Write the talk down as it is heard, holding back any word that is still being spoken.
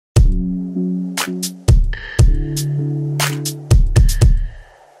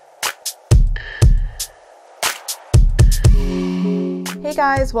Hey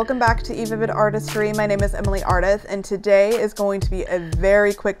guys, welcome back to eVivid Artistry. My name is Emily Ardith, and today is going to be a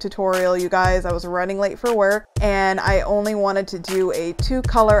very quick tutorial, you guys. I was running late for work and I only wanted to do a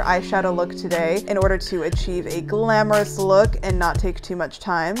 2-color eyeshadow look today in order to achieve a glamorous look and not take too much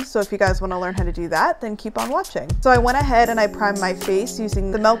time. So if you guys want to learn how to do that, then keep on watching. So I went ahead and I primed my face using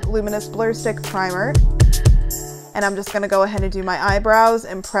the Milk Luminous Blur Stick Primer. And I'm just going to go ahead and do my eyebrows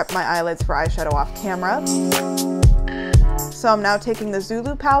and prep my eyelids for eyeshadow off camera. So I'm now taking the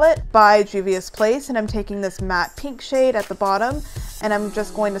Zulu palette by Juvia's Place, and I'm taking this matte pink shade at the bottom, and I'm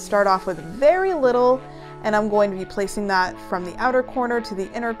just going to start off with very little, and I'm going to be placing that from the outer corner to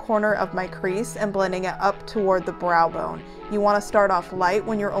the inner corner of my crease and blending it up toward the brow bone. You want to start off light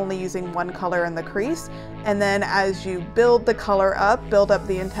when you're only using one color in the crease, and then as you build the color up, build up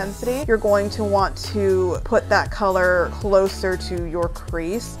the intensity, you're going to want to put that color closer to your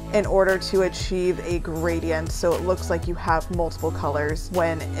crease in order to achieve a gradient so it looks like you have multiple colors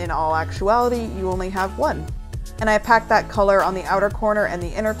when in all actuality you only have one. And I packed that color on the outer corner and the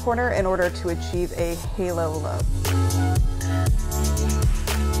inner corner in order to achieve a halo look.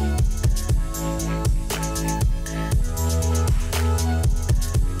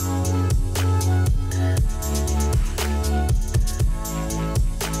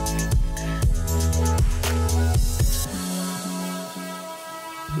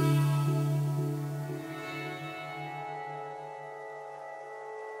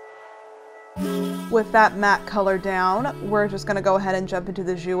 With that matte color down, we're just going to go ahead and jump into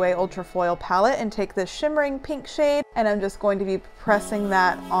the Jouer Ultra Foil palette and take this shimmering pink shade, and I'm just going to be pressing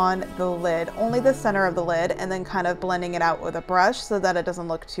that on the lid, only the center of the lid, and then kind of blending it out with a brush so that it doesn't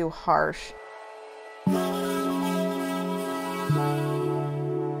look too harsh.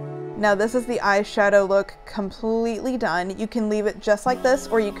 Now this is the eyeshadow look completely done. You can leave it just like this,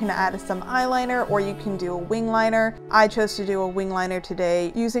 or you can add some eyeliner, or you can do a wing liner. I chose to do a wing liner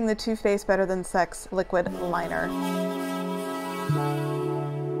today using the Too Faced Better Than Sex liquid liner.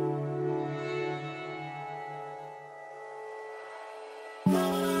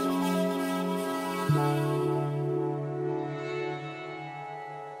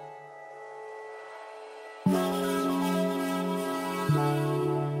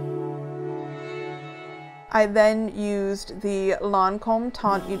 I then used the Lancome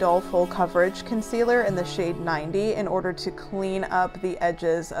Teint Idole Full Coverage Concealer in the shade 90 in order to clean up the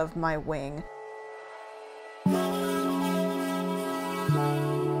edges of my wing.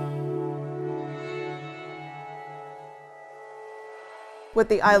 With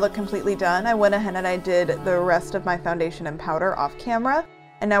the eye look completely done, I went ahead and I did the rest of my foundation and powder off camera.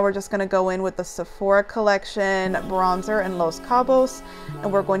 And now we're just going to go in with the Sephora Collection bronzer in Los Cabos,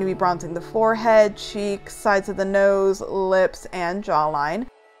 and we're going to be bronzing the forehead, cheeks, sides of the nose, lips, and jawline.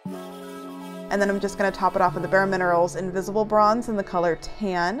 And then I'm just going to top it off with the Bare Minerals Invisible Bronze in the color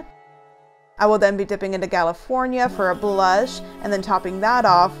Tan. I will then be dipping into California for a blush, and then topping that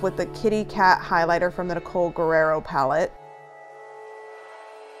off with the Kitty Cat highlighter from the Nicole Guerrero palette.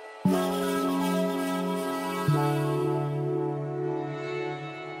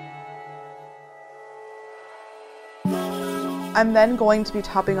 I'm then going to be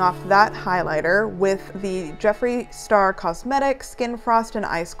topping off that highlighter with the Jeffree Star Cosmetics Skin Frost and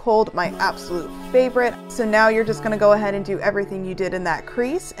Ice Cold, my absolute favorite. So now you're just going to go ahead and do everything you did in that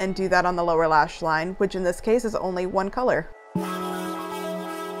crease and do that on the lower lash line, which in this case is only one color.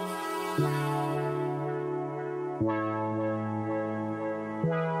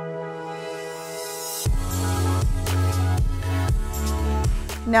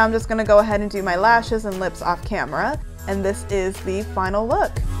 Now I'm just going to go ahead and do my lashes and lips off camera. And this is the final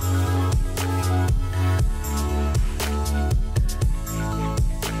look.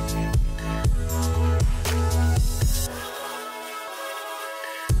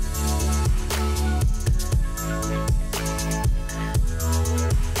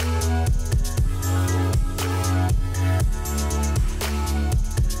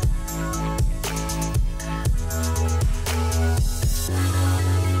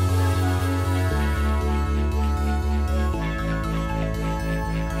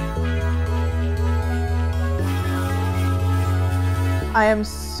 I am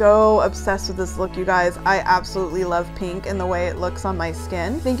so obsessed with this look, you guys. I absolutely love pink and the way it looks on my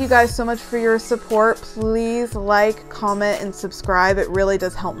skin. Thank you guys so much for your support. Please like, comment, and subscribe. It really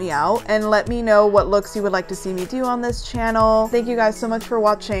does help me out. And let me know what looks you would like to see me do on this channel. Thank you guys so much for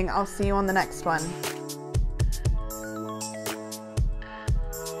watching. I'll see you on the next one.